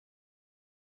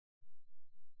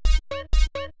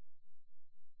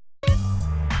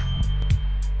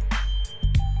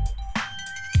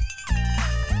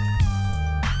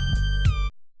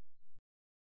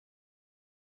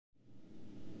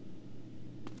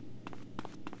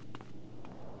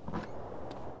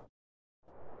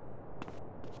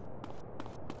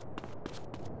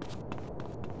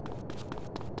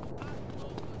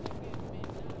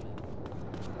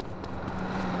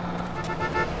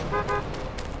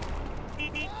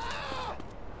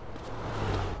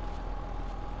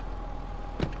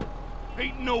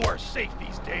Ain't nowhere safe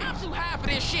these days. I'm too high for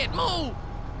this shit. Move!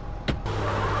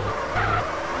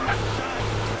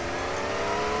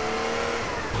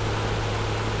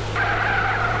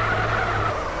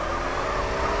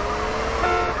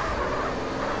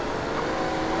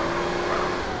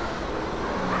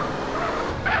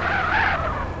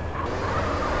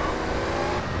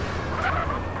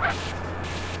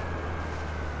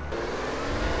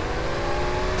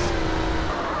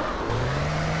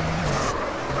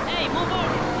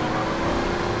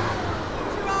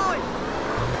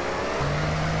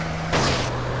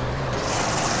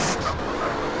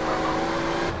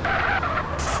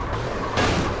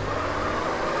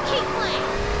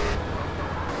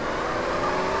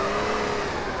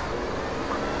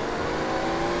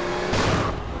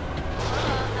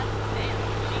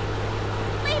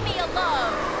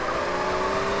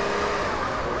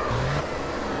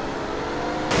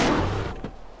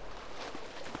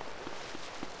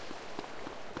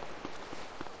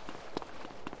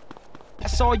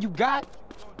 That's all you got?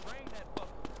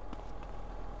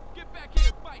 Get back here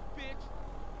and fight, bitch!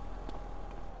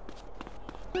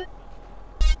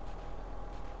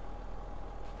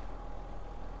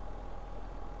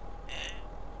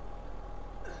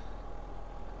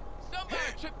 Somebody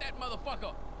trip that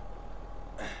motherfucker!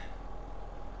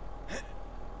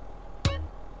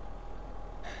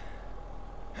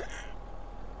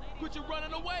 Quit your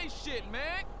running away shit,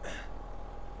 man!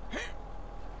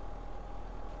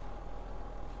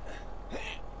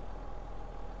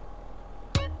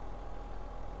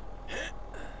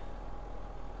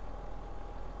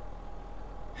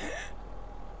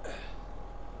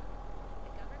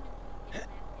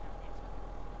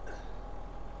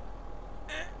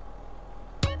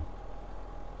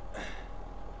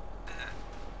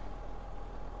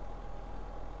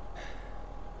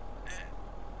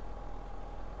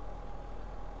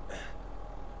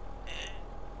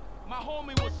 My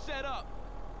homie was set up.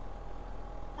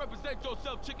 Represent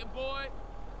yourself, chicken boy.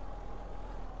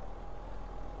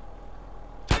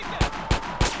 Take that!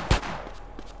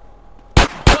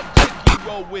 What chick you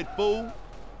roll with, fool?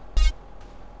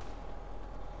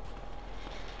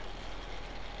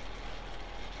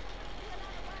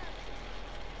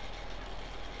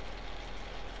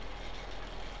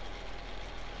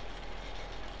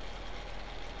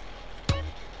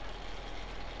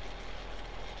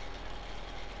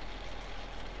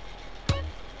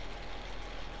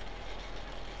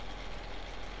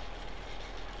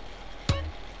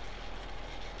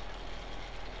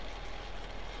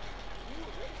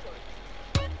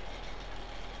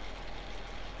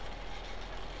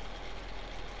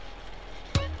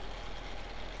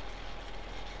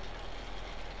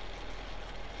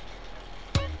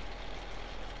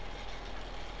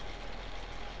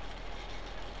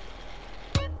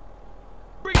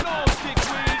 Bring it on,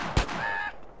 dickweed!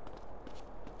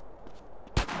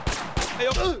 Hey, yo,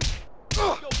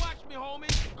 watch me,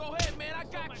 homie. Go ahead, man. I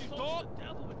got you, dog.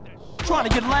 Trying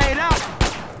to get laid out.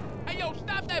 Hey, yo,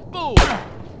 stop that fool!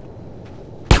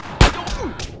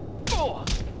 Yo,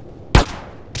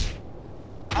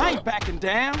 I ain't backing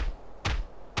down.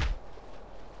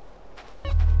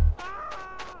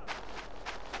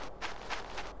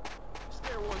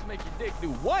 Steroids make your dick do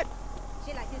what?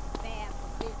 Shit like this is bad for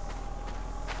business.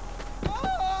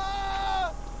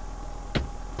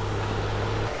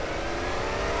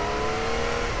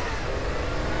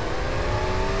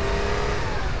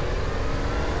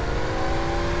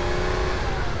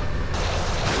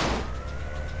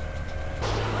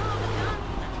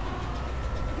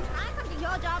 I come to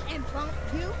your job and bump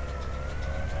you?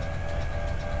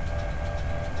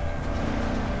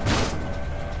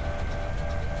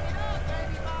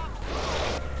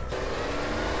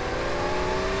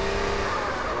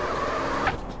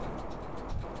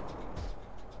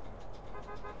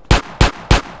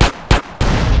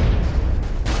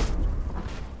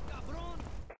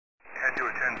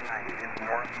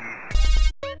 Northeast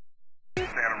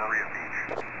Santa Maria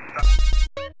Beach.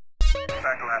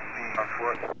 Back to last seen on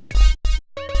foot.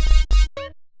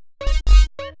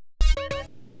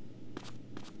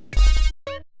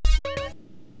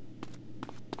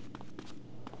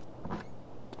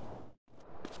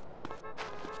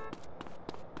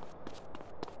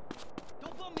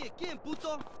 Don't bump me again,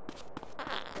 puto.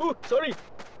 Oh, sorry.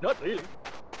 Not really.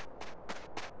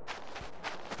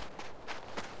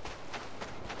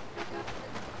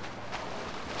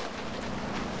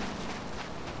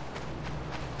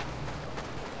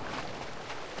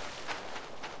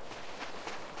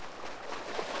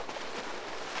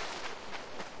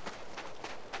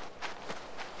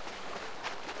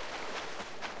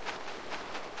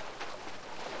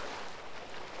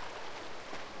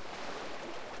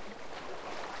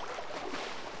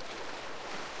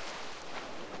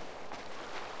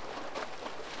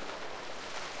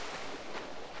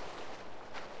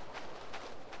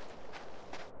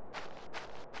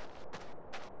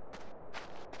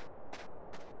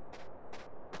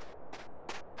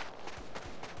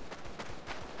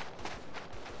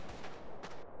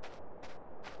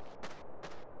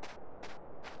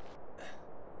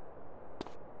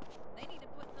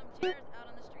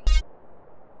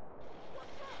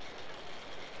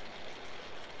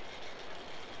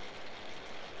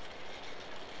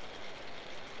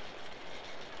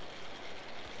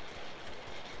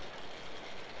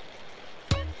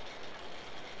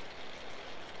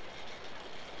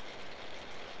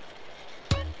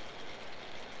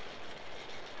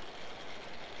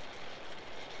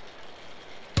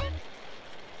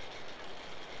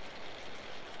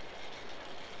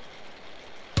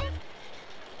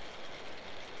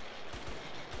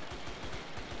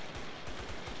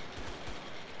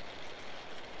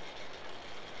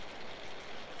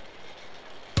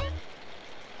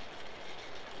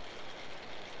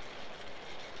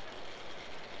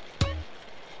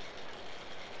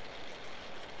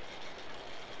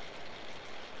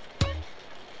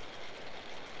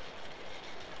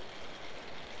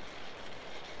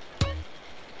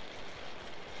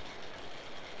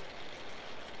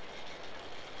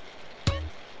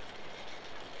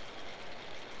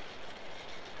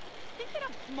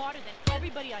 smarter than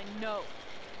everybody I know.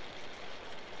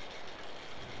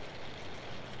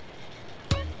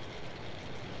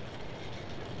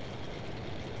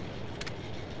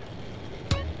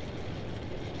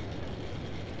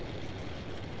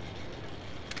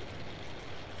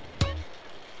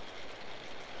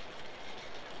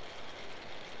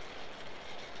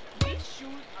 These shoes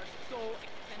are so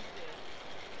expensive.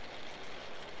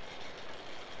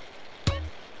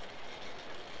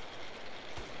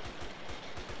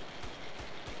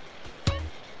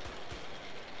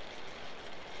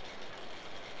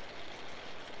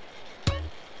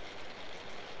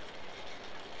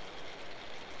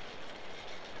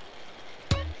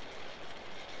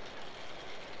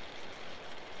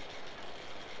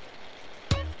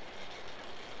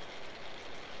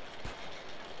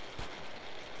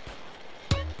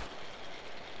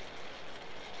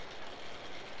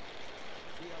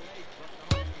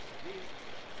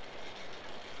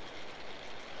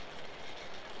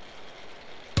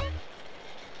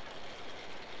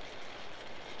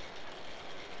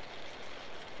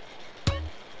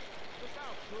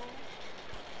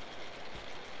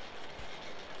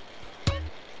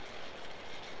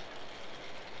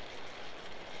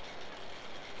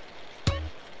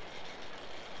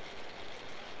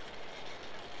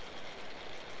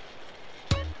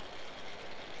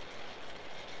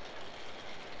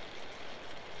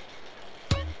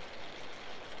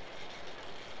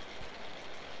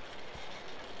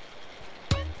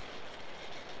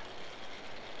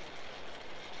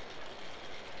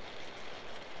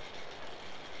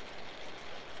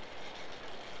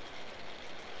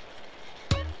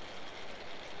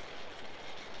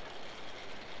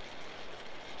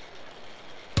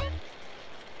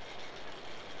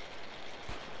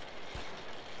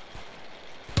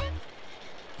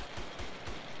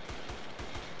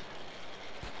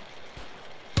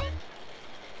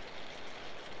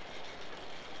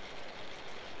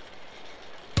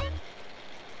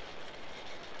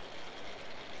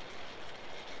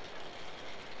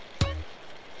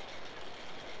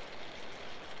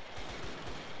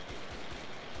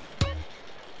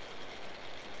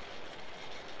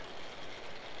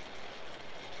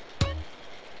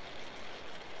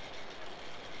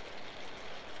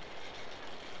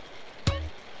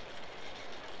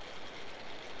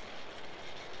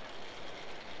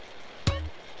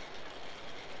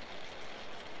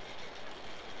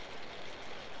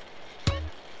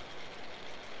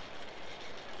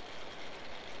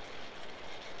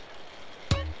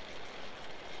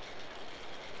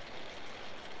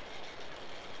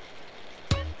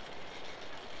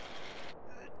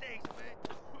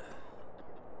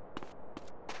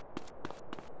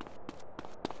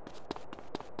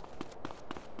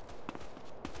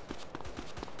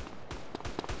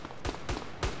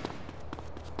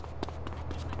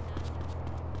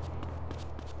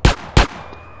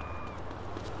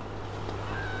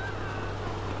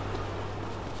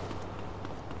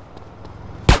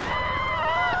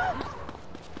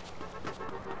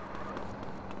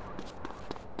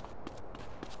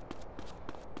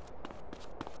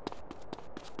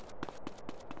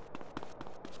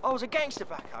 I was a gangster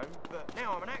back home, but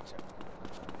now I'm an actor.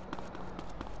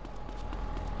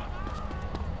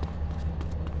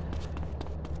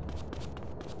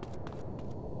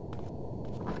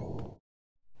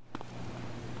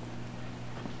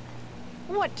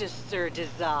 What does Sir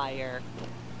desire?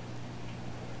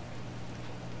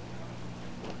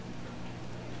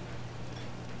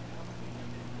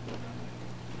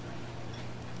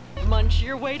 Munch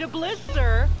your way to bliss,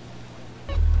 sir.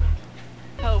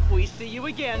 Hope we see you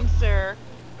again, sir.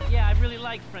 Yeah, I really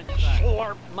like French fries.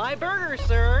 Slurp my burger,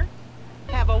 sir.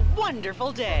 Have a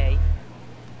wonderful day.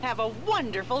 Have a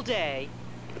wonderful day.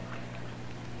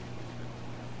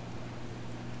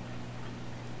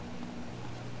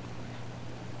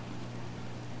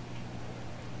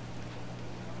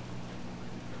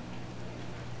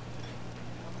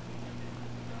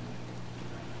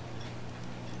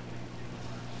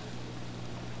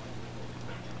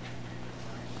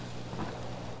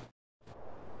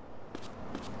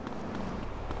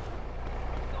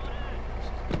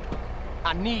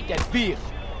 I need that beer.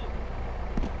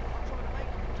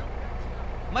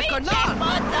 My canal!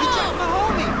 You checked my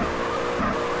homie!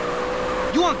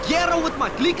 You want guerra with my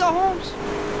clique, Holmes?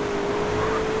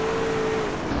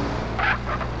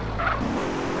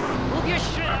 Move your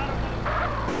shit out of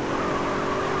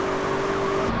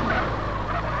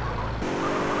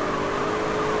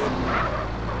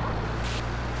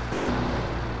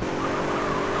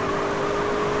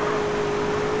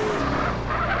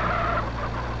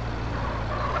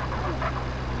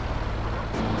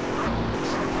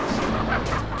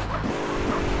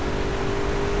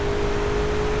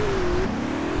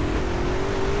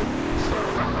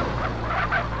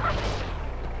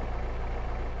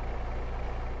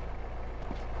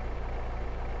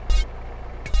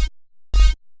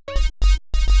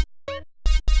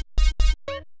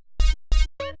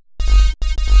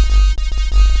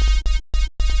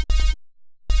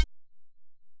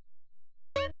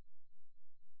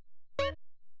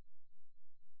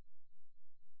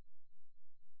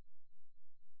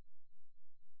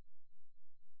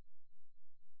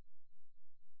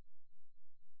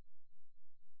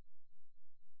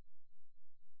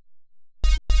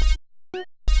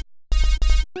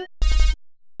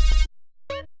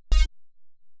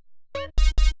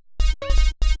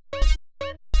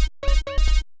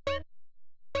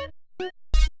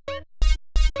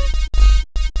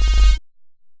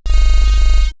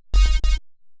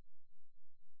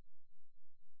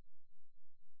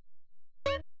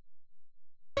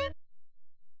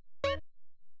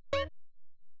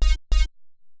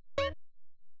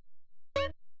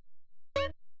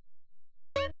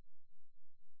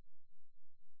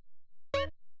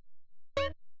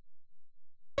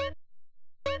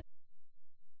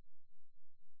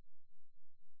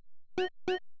All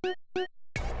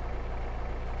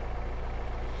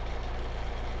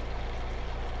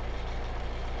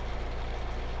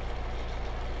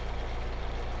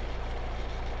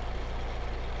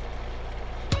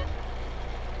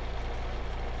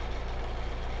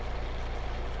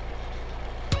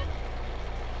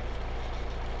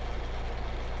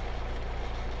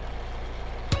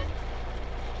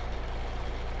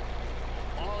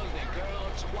the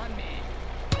girls want me.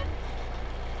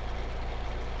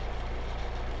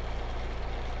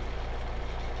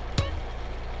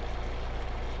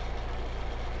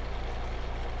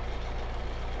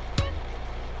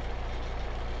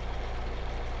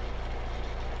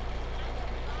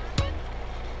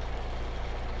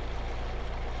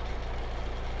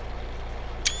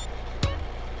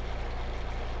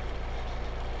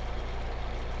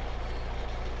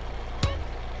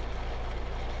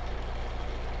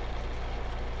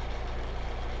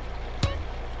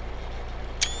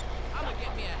 I'ma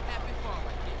get me a happy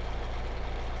farmer, kid.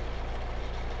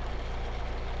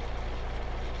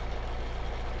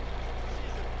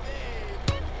 She's a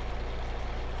babe.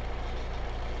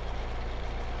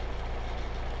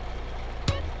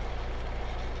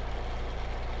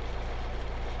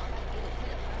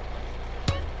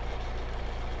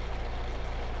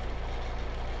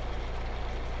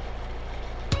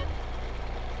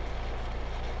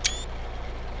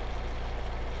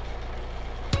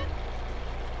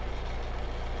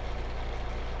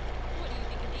 What do you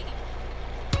think of dating?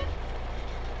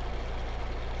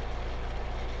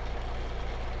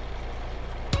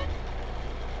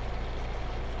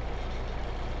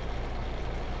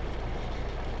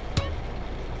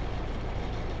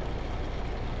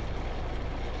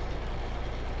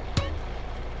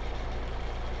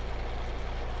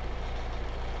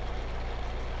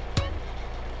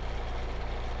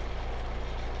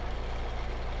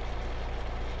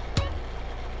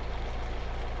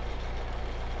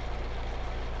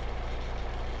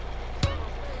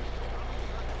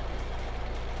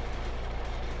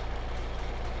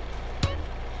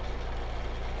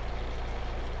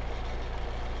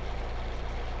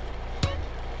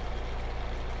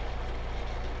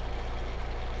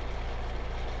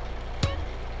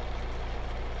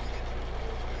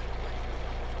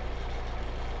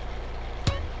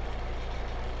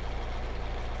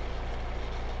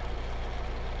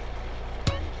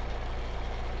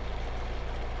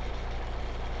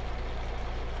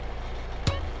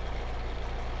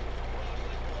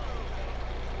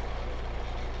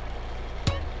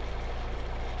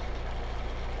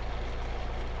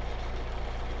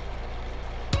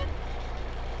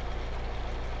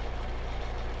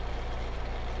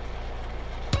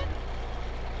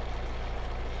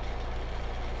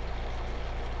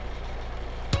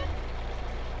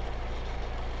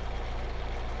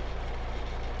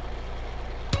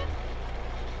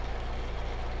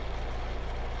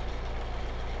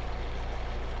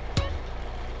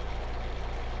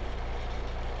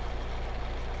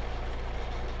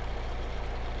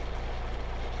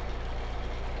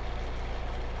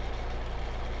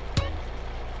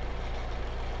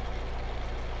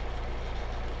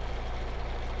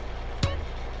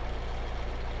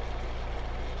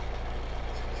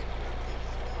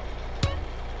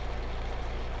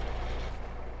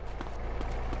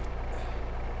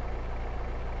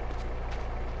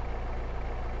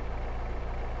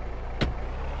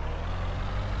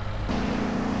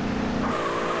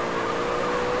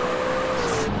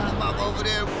 Over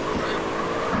there.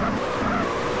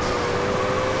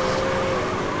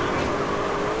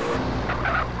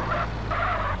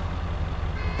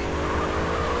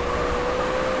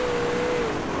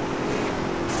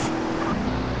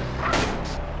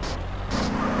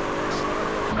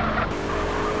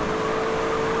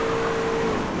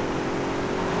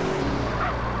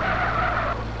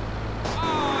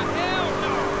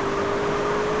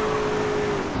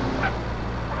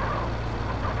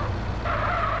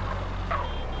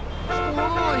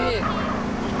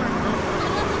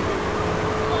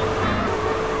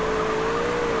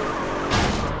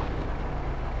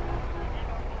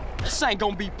 This ain't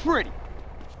gonna be pretty.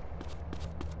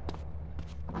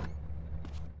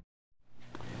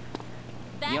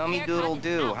 That Yummy haircut doodle is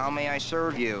do. out. How may I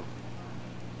serve you?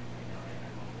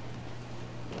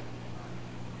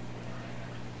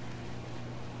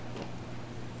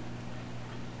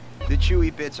 The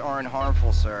chewy bits aren't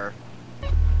harmful, sir.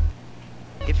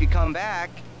 If you come back,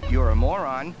 you're a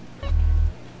moron.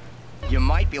 You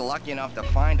might be lucky enough to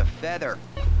find a feather.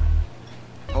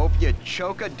 Hope you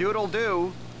choke a doodle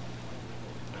do.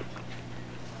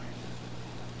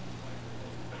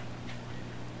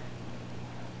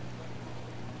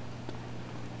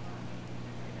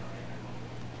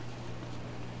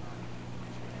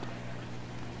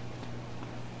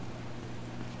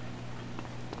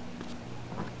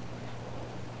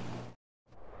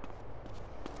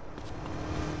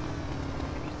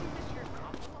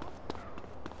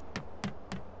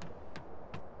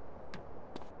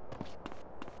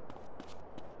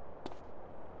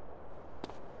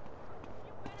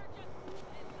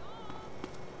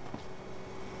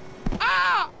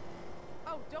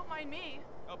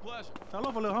 pleasure. Tell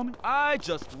over, little homie. I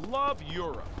just love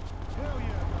Europe. Hell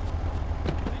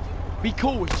yeah. Be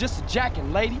cool, it's just a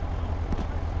jacking, lady.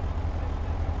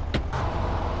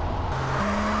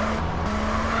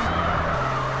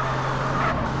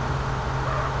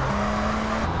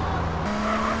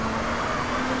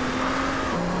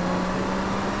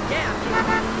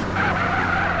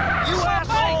 You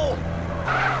asshole!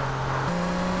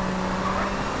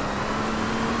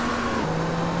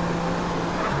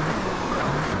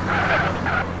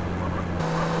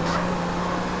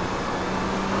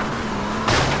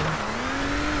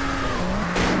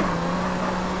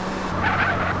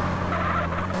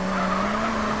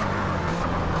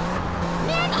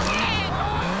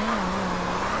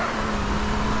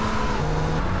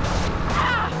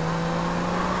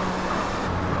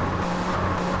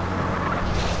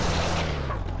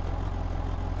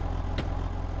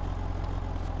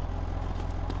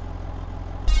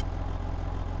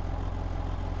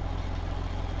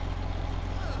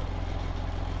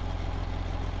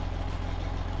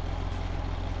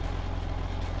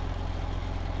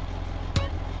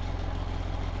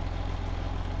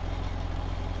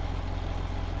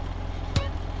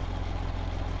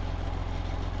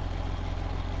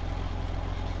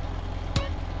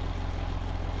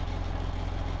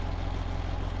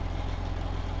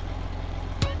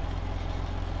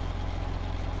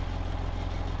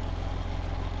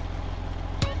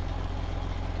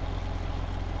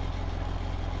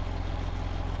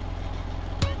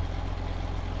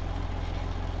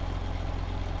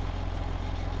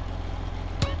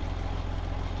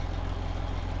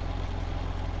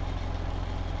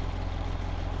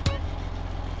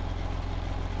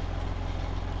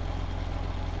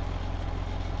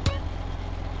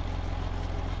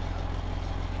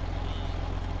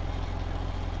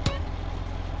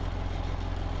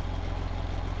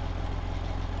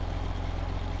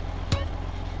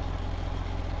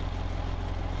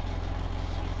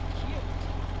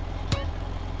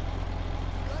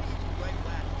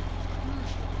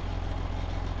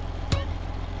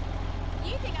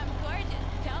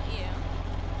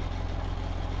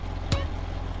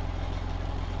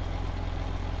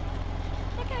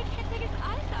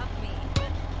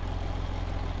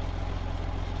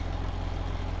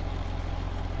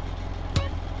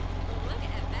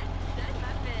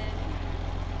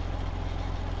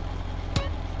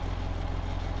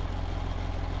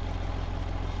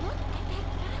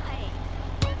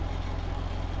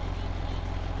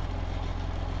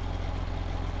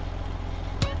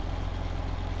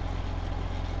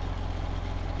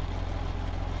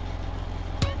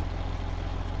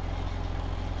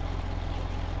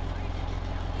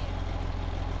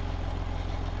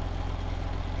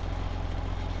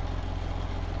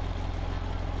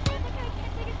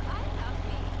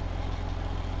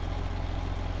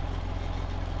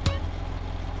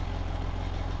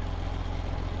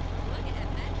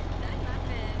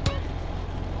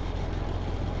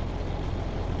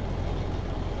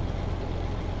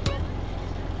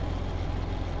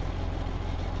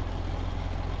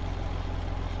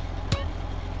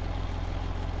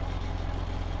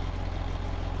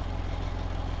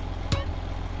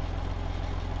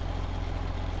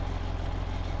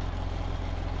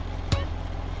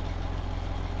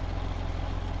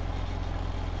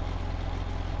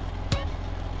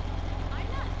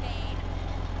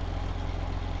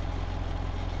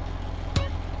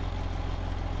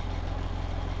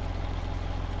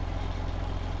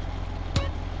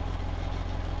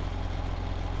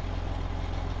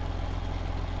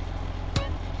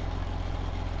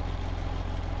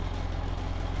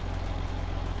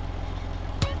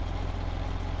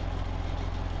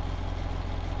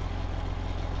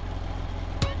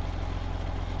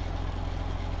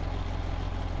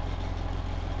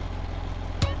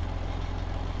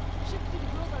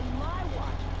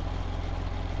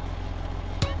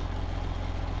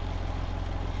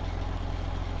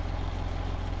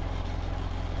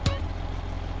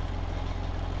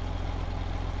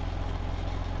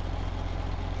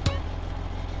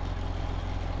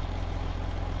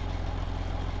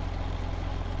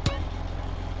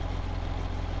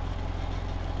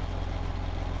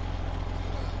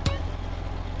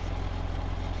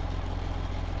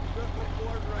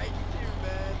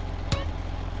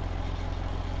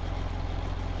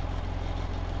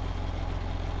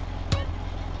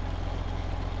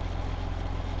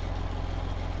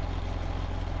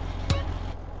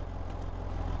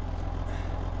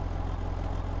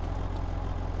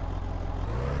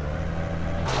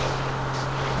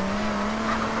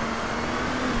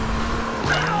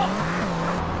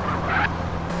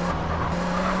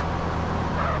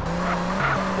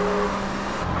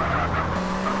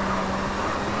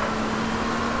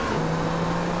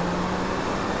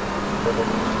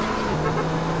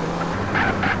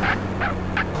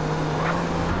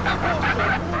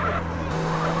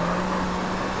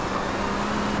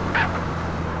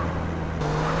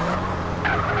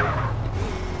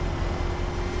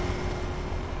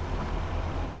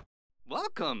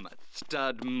 Welcome,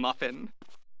 stud muffin.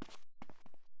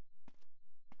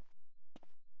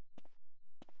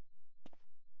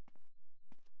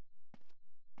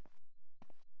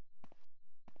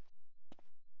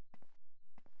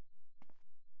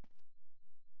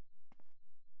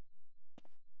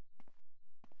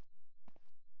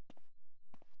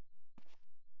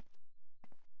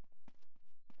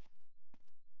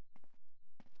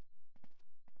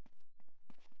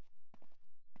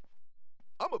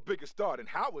 I'm a bigger star than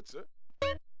Howitzer.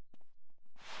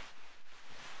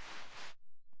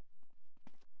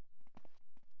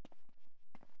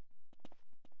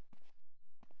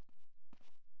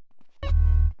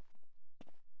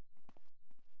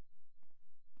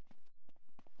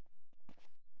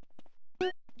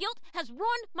 Guilt has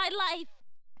ruined my life.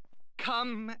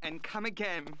 Come and come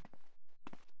again.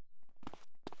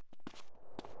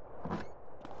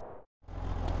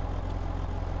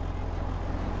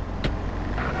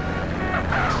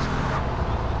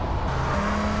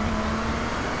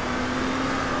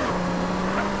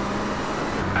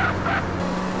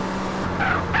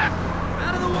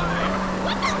 Out of the way!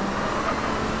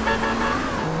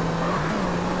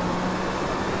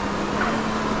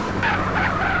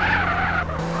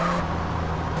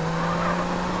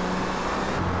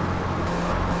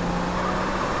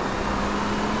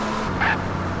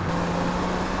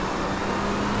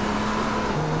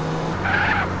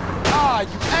 Ah,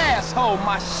 you asshole,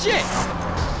 my shit!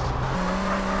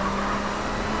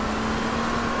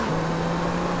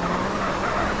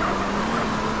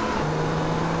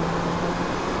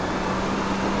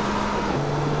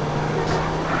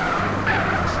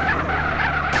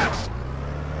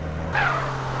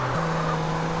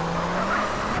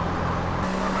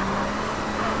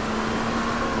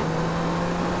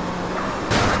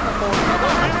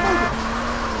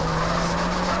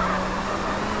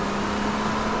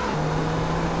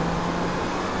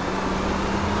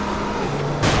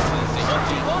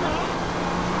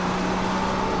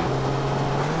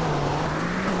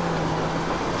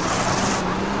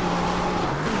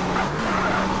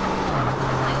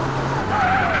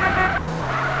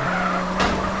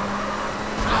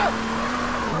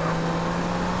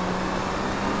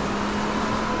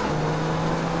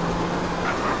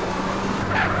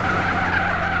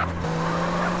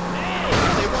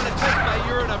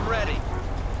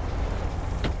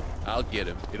 I'll get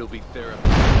him. It'll be therapy.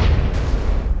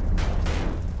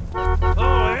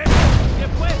 Oh, eh? Get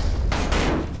wet.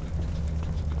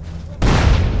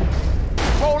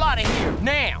 Roll out of here,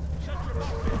 now!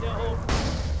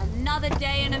 Another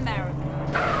day in America.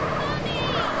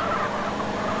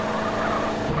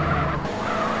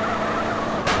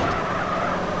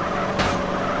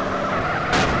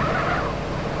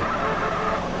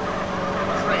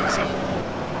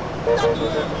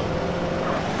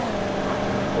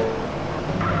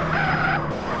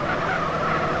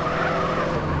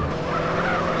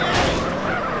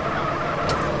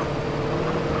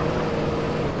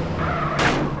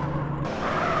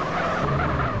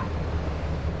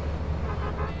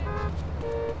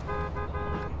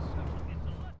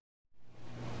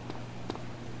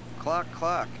 Clock,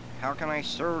 clock. How can I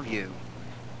serve you?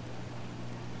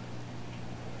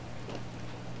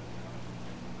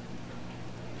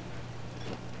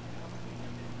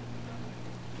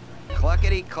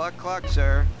 Cluckety cluck cluck,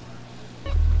 sir.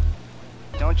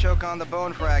 Don't choke on the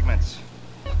bone fragments.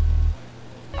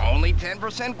 Only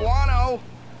 10% guano.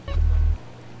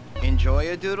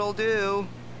 Enjoy a doodle-doo.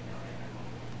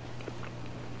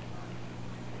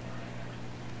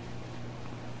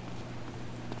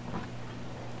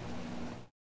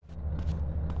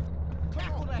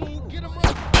 Get him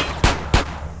up!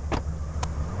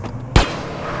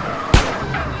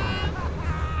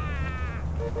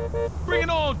 Bring it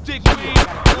on, dickweed!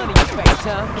 Gun in your face,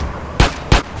 huh?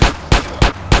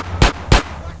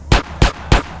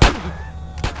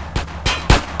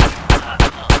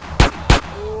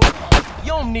 You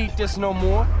don't need this no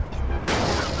more.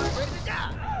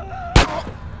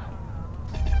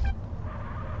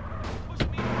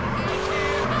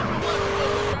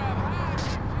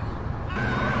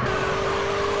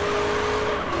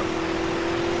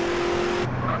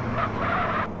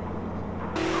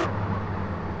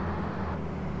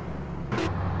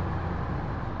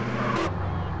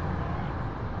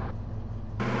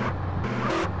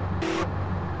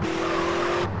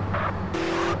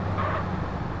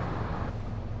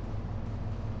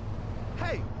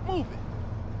 Hey, move it!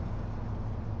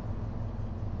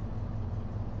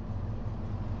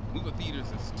 Movie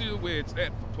theaters is still where it's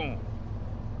at for porn.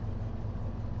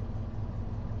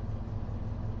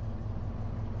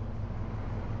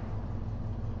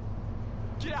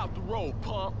 Get out the road,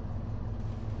 punk!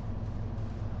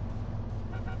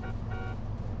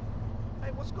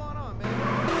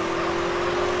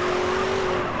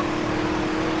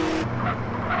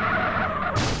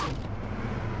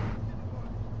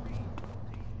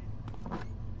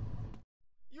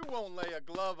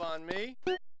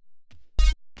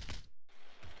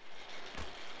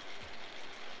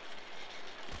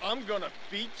 I'm gonna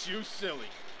beat you silly.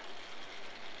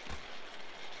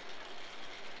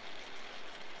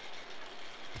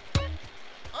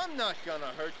 I'm not gonna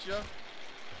hurt you.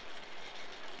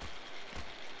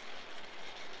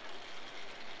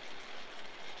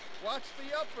 Watch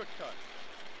the uppercut.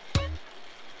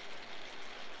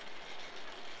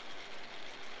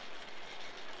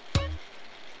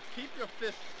 Keep your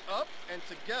fists up and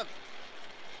together.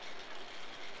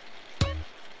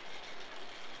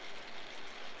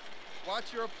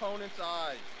 Watch your opponent's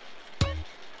eyes.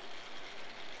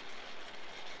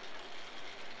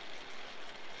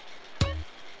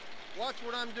 Watch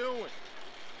what I'm doing.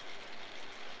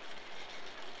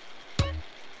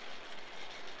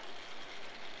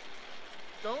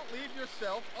 Don't leave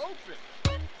yourself open.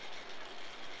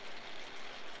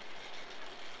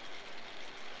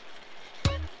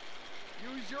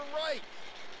 Use your right.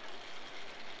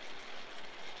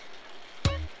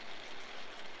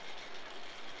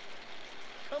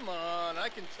 Come on, I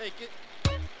can take it.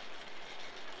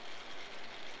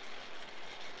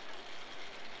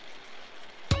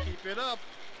 Keep it up.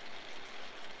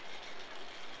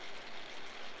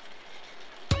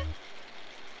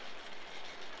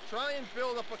 Try and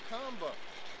build up a combo.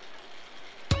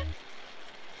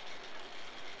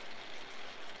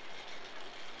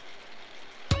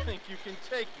 Think you can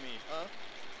take me, huh?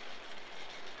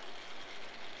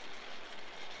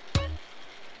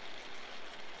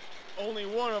 Only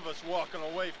one of us walking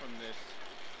away from this.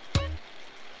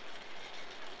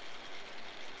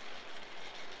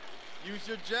 Use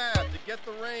your jab to get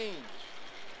the range.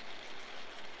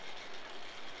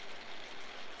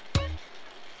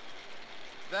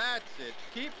 That's it.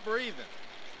 Keep breathing.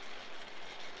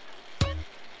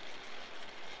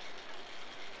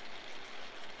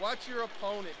 Watch your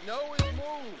opponent. Know his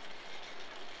moves.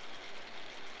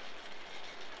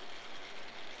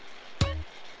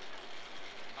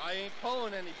 I ain't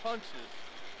pulling any punches.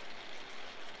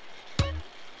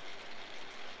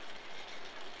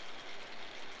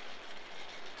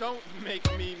 Don't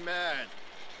make me mad.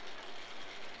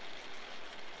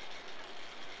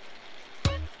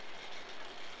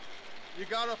 You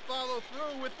gotta follow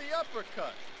through with the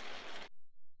uppercut.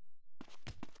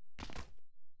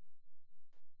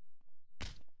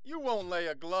 You won't lay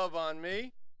a glove on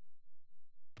me.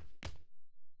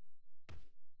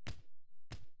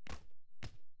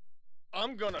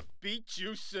 I'm gonna beat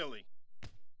you silly.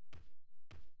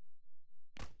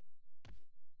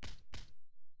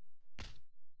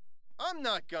 I'm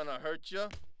not gonna hurt you.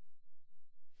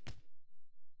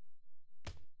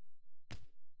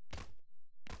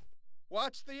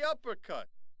 Watch the uppercut.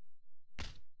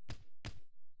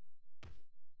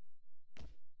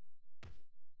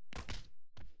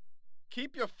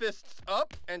 Keep your fists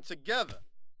up and together.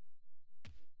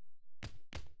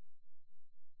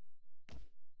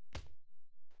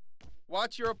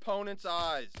 Watch your opponent's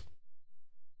eyes.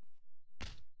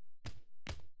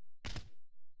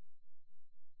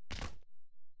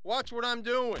 Watch what I'm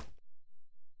doing.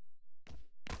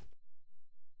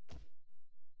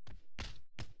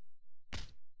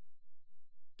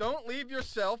 Don't leave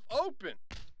yourself open.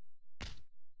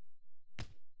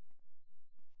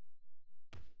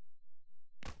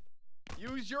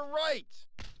 Use your right.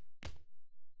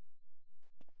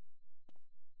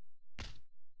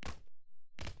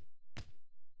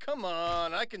 Come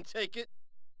on, I can take it.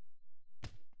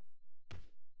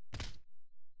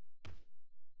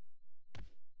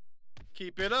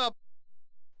 Keep it up.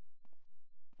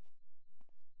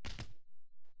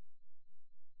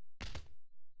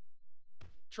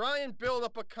 Try and build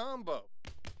up a combo.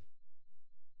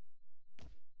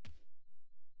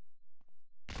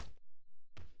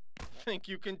 Think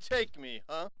you can take me,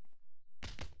 huh?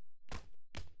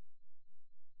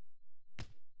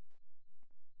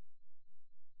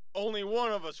 Only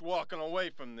one of us walking away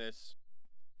from this.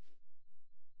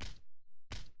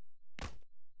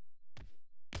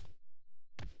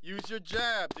 Use your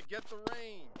jab to get the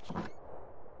range.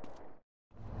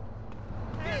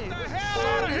 Get the hell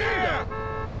out of here!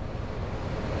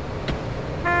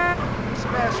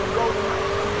 Smash and roll.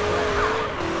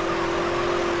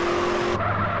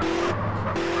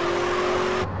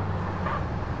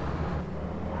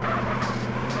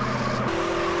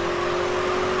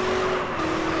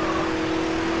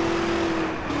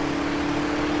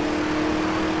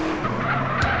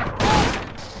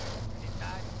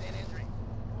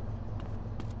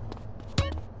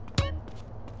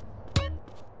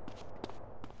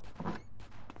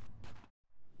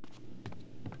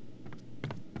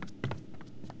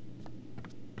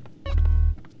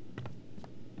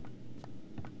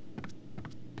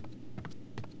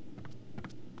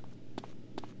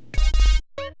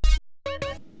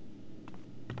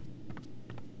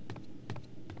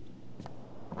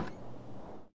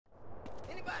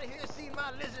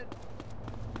 now, lizard.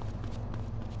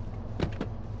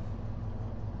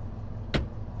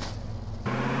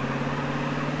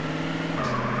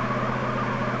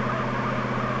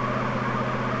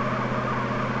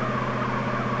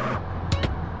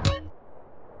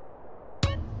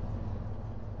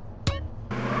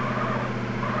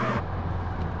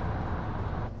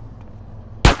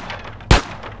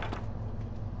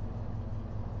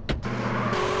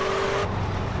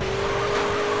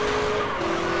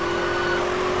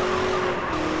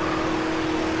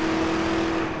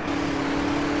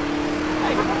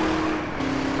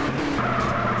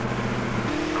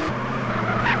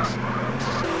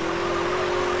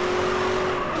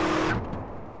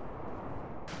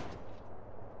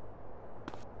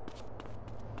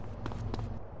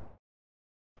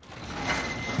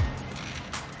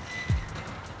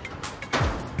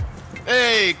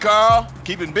 Hey, Carl.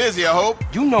 Keeping busy, I hope.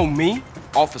 You know me,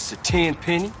 Officer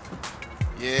Tenpenny.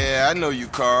 Yeah, I know you,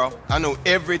 Carl. I know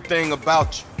everything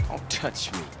about you. Don't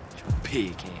touch me, you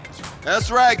pig hands.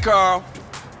 That's right, Carl.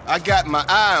 I got my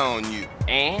eye on you.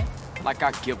 And like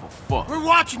I give a fuck. We're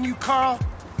watching you, Carl.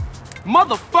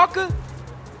 Motherfucker!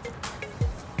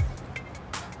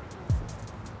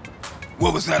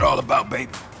 What was that all about,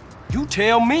 baby? You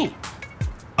tell me.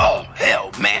 Oh,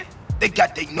 hell, man. They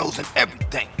got their nose in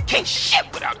everything. Can't shit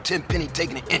without Tenpenny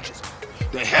taking an interest.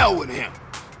 The hell with him.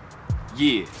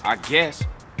 Yeah, I guess.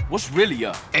 What's really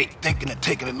up? Hey, thinking of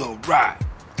taking a little ride.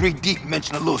 3 Deep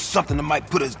mentioned a little something that might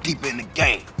put us deeper in the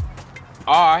game.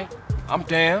 All right, I'm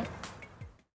down.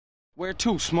 Where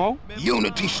to, Smoke?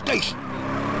 Unity Station.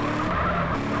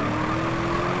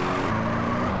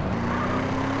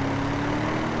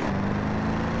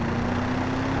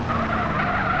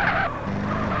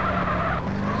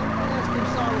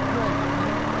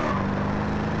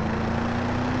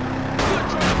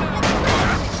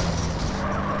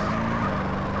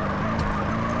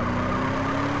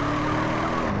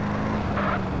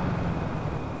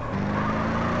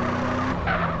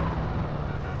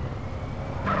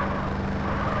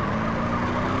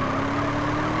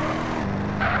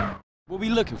 What we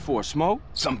looking for, Smoke?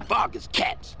 Some Vargas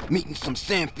cats meeting some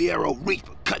San Fierro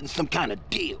reefer, cutting some kind of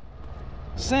deal.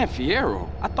 San Fierro?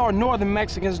 I thought northern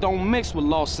Mexicans don't mix with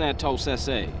Los Santos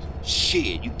SAs.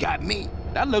 Shit, you got me.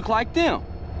 That look like them.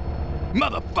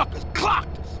 Motherfuckers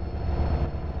clocked us.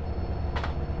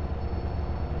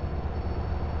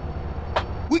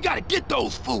 We gotta get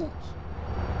those fools.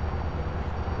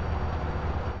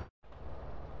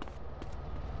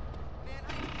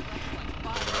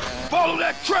 Follow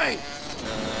that train.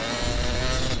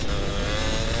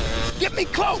 Get me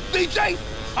close, CJ.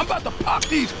 I'm about to pop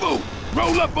these fools.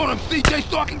 Roll up on them,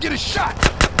 CJ, so I can get a shot.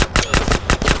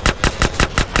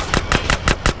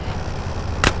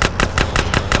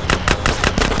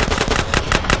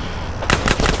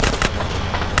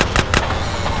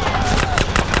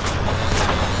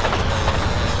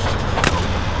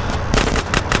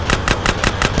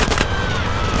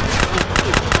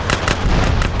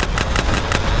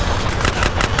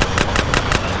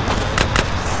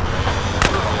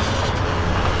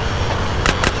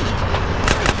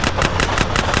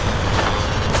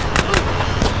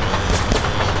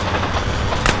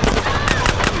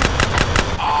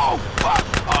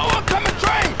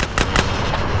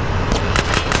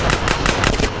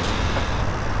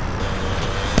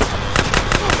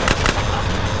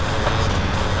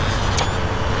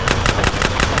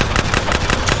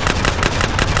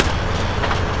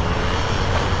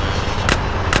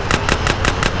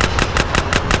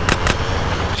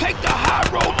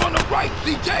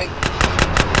 CJ!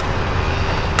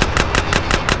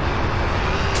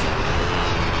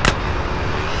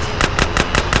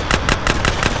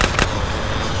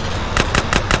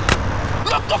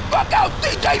 Look the fuck out,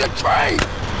 CJ, the train!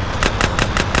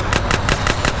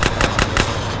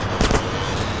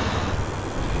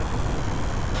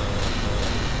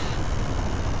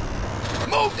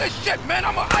 Move this shit, man!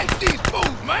 I'ma ice these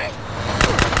fools, man!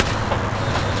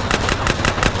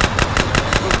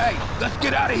 Hey, let's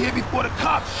get out of here before the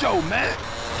cops show, man!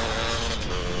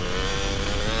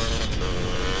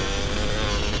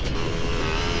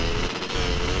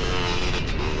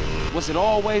 Was it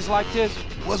always like this?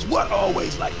 Was what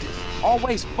always like this?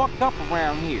 Always fucked up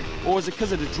around here. Or is it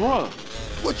because of the drugs?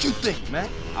 What you think, man?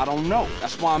 I don't know.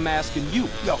 That's why I'm asking you.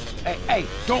 Yo, hey,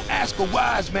 don't ask a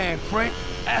wise man, friend.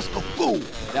 Ask a fool.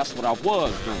 That's what I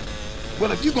was doing.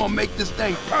 Well, if you gonna make this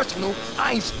thing personal,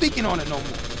 I ain't speaking on it no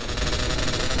more.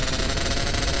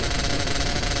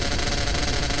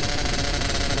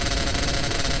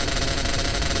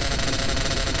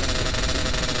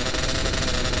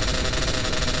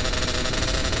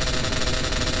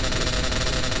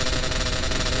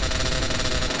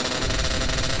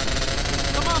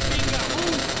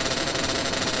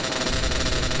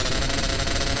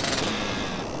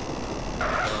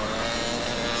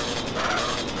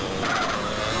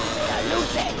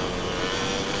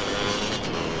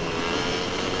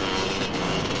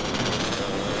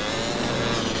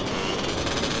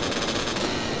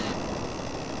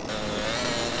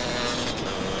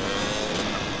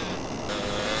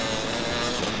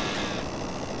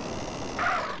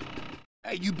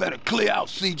 Hey, you better clear out,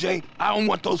 CJ. I don't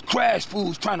want those crash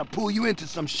fools trying to pull you into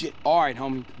some shit. All right,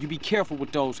 homie. You be careful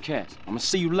with those cats. I'ma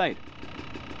see you later.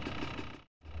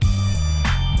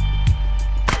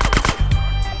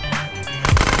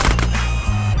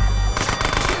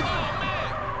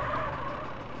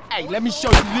 Hey, let me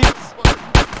show you this.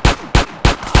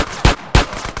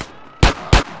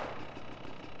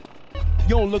 You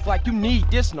don't look like you need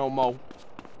this no more.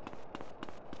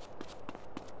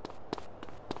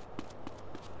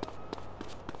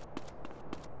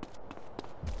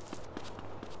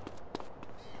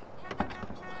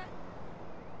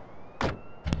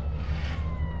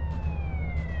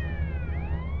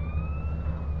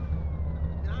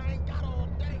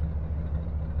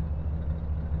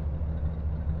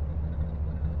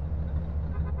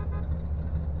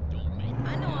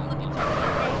 I know I'm looking for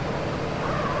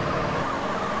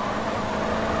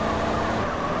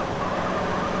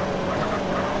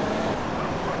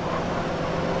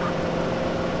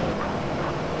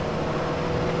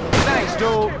Thanks,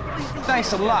 dude.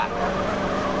 Thanks a lot.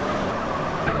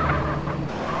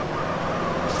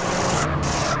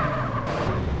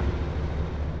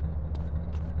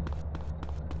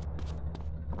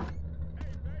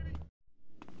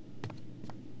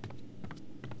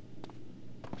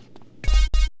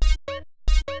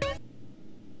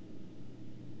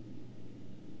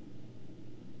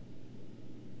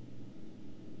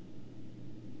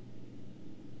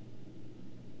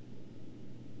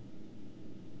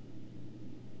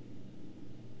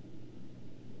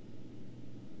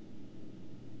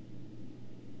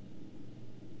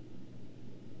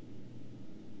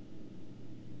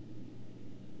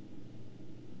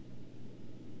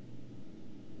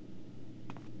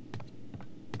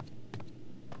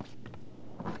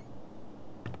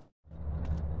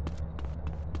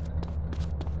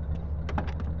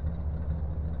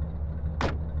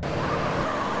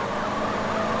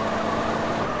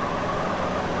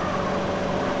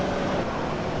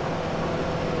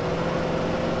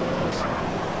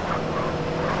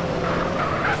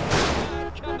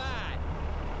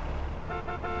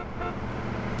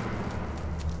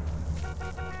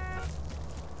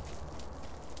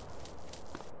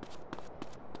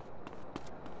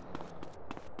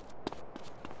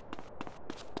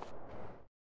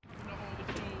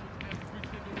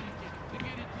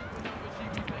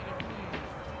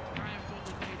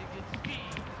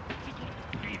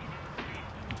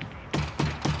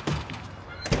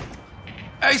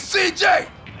 Hey, CJ!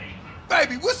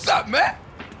 Baby, what's up, man?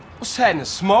 What's happening,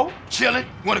 Smoke? Chillin'?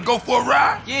 Wanna go for a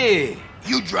ride? Yeah.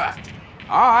 You drive.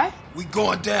 All right. We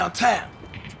going downtown.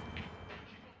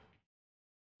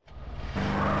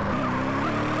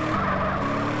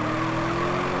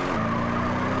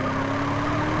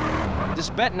 This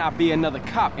better not be another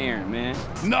cop errand, man.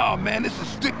 Nah, man, this is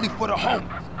strictly for the homies.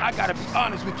 I gotta be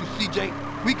honest with you, CJ.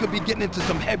 We could be getting into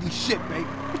some heavy shit, babe.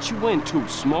 What you into,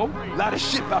 Smoke? Lot of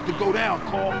shit about to go down,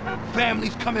 Carl.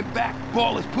 Families coming back,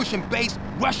 ballers pushing base,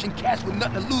 Russian cats with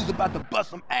nothing to lose about to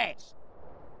bust some ass.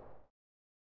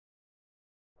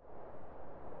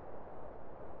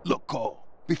 Look, Carl,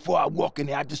 before I walk in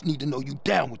there, I just need to know you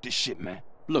down with this shit, man.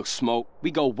 Look, Smoke, we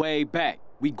go way back.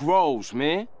 We grows,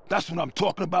 man. That's what I'm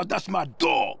talking about. That's my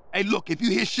dog. Hey, look, if you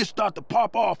hear shit start to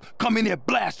pop off, come in here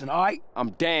blasting, all right?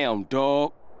 I'm down,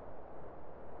 dog.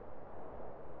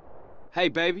 Hey,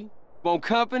 baby, want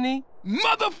company?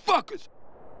 Motherfuckers!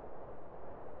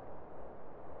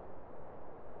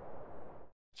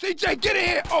 CJ, get in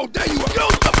here! Oh, there you are!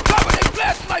 Use the cover! They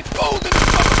blasting like fools in this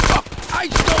motherfucker! Ice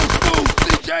those fools,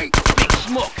 CJ! Big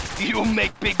Smoke, you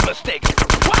make big mistakes.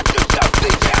 Watch yourself,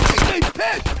 CJ! I think they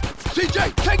pissed!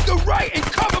 CJ, take the right and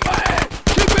cover my ass!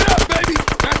 Keep it up, baby!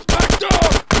 That's my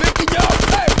dog! Making y'all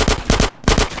pay!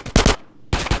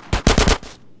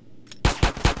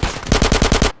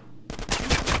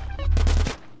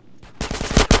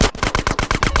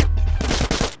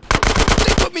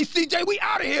 Stick with me, CJ! We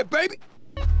out of here, baby!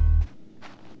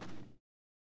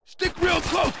 Stick real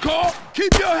close, Carl!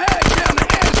 Keep your head down the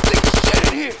ass, stick your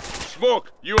shit in here!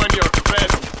 Smoke, you and your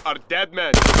friends are dead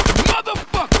men.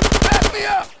 Motherfucker, back me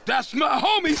up! That's my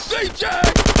homie, CJ!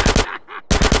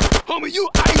 Homie, you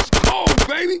ice cold,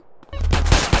 baby!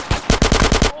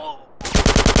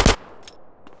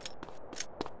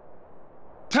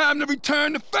 Time to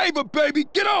return the favor, baby!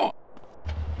 Get on!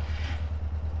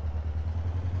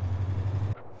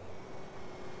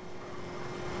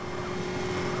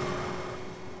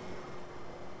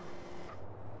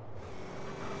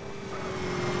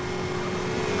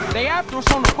 They after us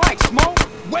on the bike, Smoke.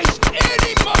 Waste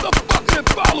any motherfucker that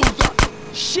follows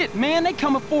us! Shit, man, they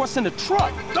coming for us in the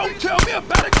truck. Don't tell me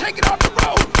about it, take it off the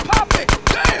road! Pop it!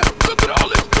 Damn, look at all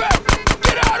this crap!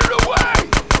 Get out of the way!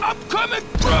 I'm coming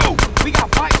through! We got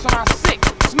bikes on our six.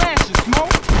 Smash it,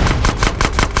 Smoke.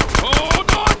 Hold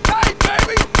on tight,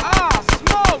 baby! Ah,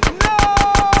 Smoke, no!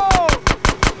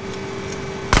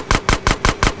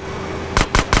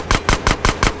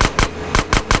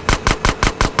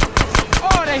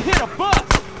 Oh, they hit a bus!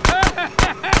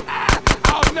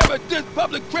 I'll never diss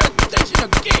public transportation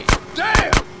again!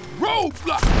 Damn!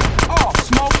 Roadblock! Oh,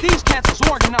 Smoke, these cats is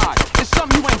organized. It's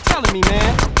something you ain't telling me,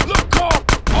 man. Look, Carl,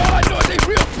 all I know is they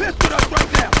real pissed with us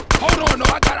right now. Hold on,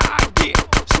 though, I got an idea.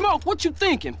 Smoke, what you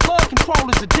thinking? Flood control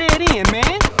is a dead end,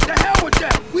 man. The hell with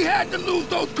that. We had to lose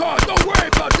those cars. Don't worry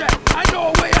about that. I know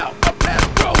a way out. Up past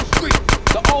Grove Street.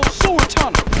 The old sewer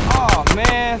tunnel. Oh,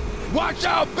 man. Watch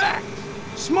our back.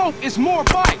 Smoke, it's more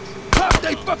bikes. Pop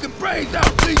they fucking brains out,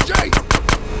 CJ.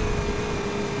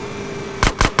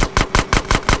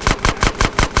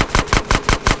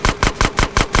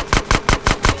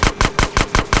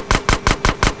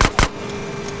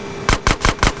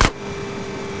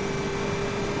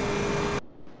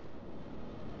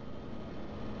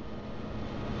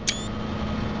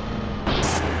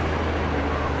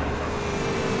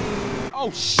 Oh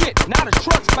shit, now the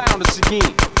truck's found us again.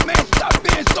 Man, stop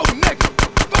being so negative.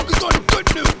 Focus on the good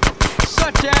news.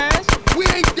 Such as? We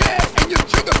ain't dead and your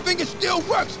trigger finger still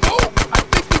works, fool. I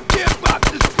think the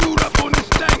gearbox is screwed up on this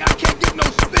thing. I can't get no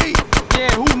speed. Yeah,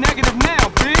 who negative now,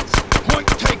 bitch? Point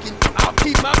taken. I'll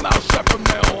keep my mouth shut from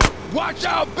now on. Watch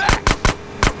our back.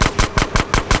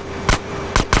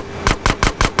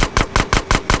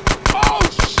 Oh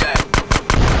shit!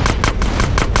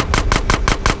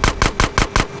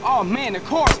 Oh man, the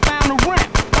car's found a ramp.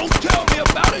 Don't tell me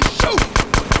about it, shoot!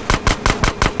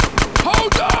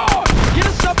 Hold on! Get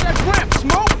us up that ramp,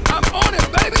 Smoke! I'm on it,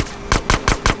 baby!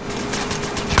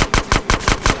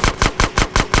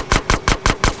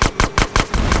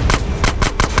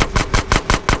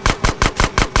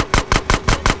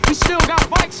 We still got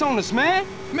bikes on us, man.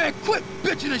 Man, quit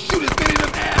bitching and shoot as many of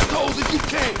them assholes as you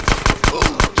can.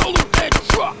 Ooh, total dead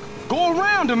truck. Go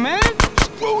around him, man.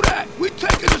 Screw that. We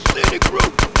taking the scenic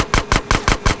route.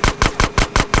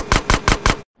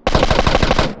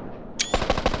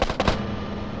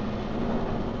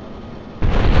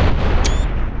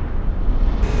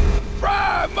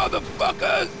 Fry,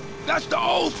 motherfuckers! That's the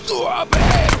old sewer up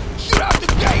ahead. Shoot out the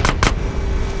gate.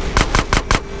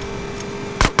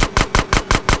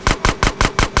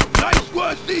 Nice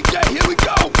one, CJ. Here we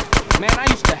go. Man, I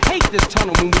used to hate this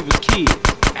tunnel when we was kids.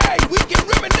 Hey, we can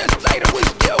reminisce later. We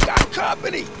still got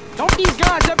company. Don't these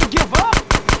guys ever give up?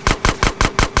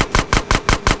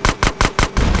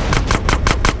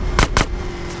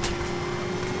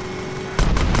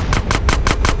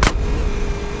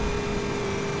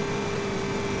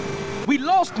 We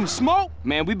lost them, Smoke.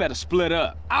 Man, we better split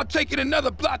up. I'll take it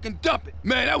another block and dump it.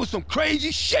 Man, that was some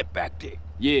crazy shit back there.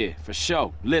 Yeah, for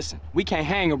sure. Listen, we can't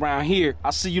hang around here.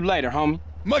 I'll see you later, homie.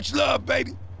 Much love,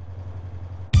 baby.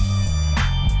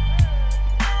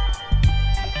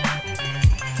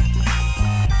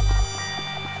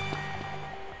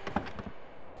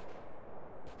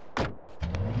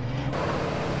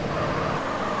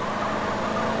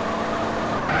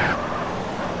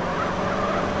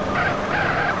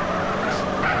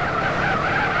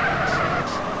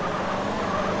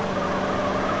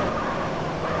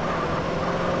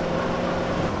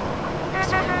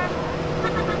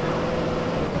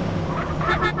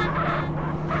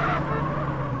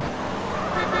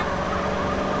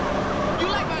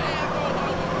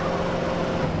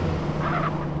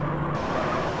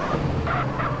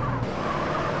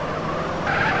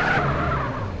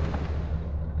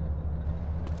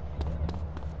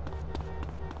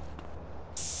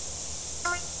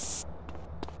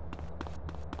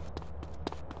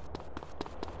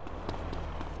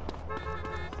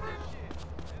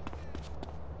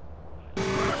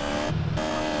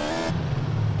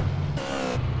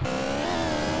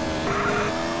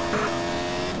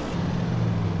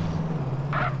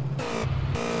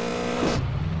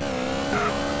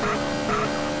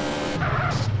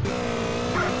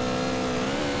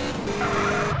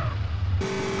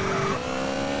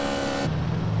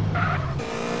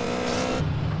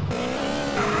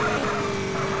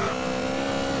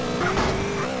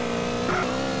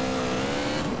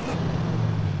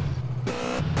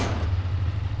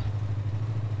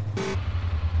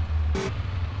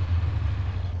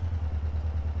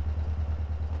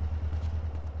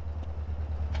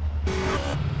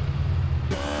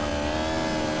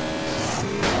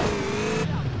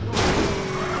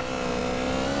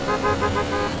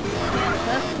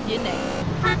 Your name.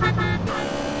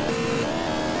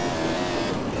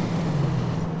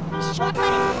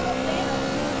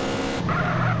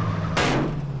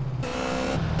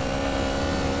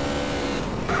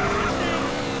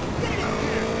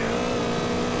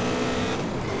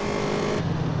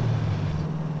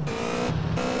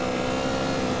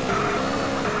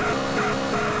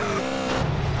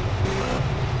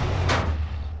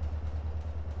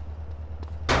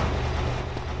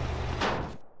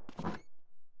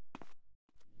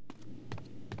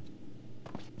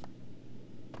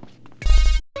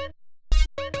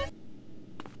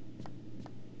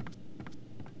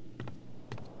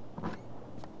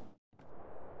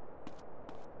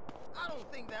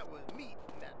 that was meat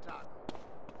in that taco.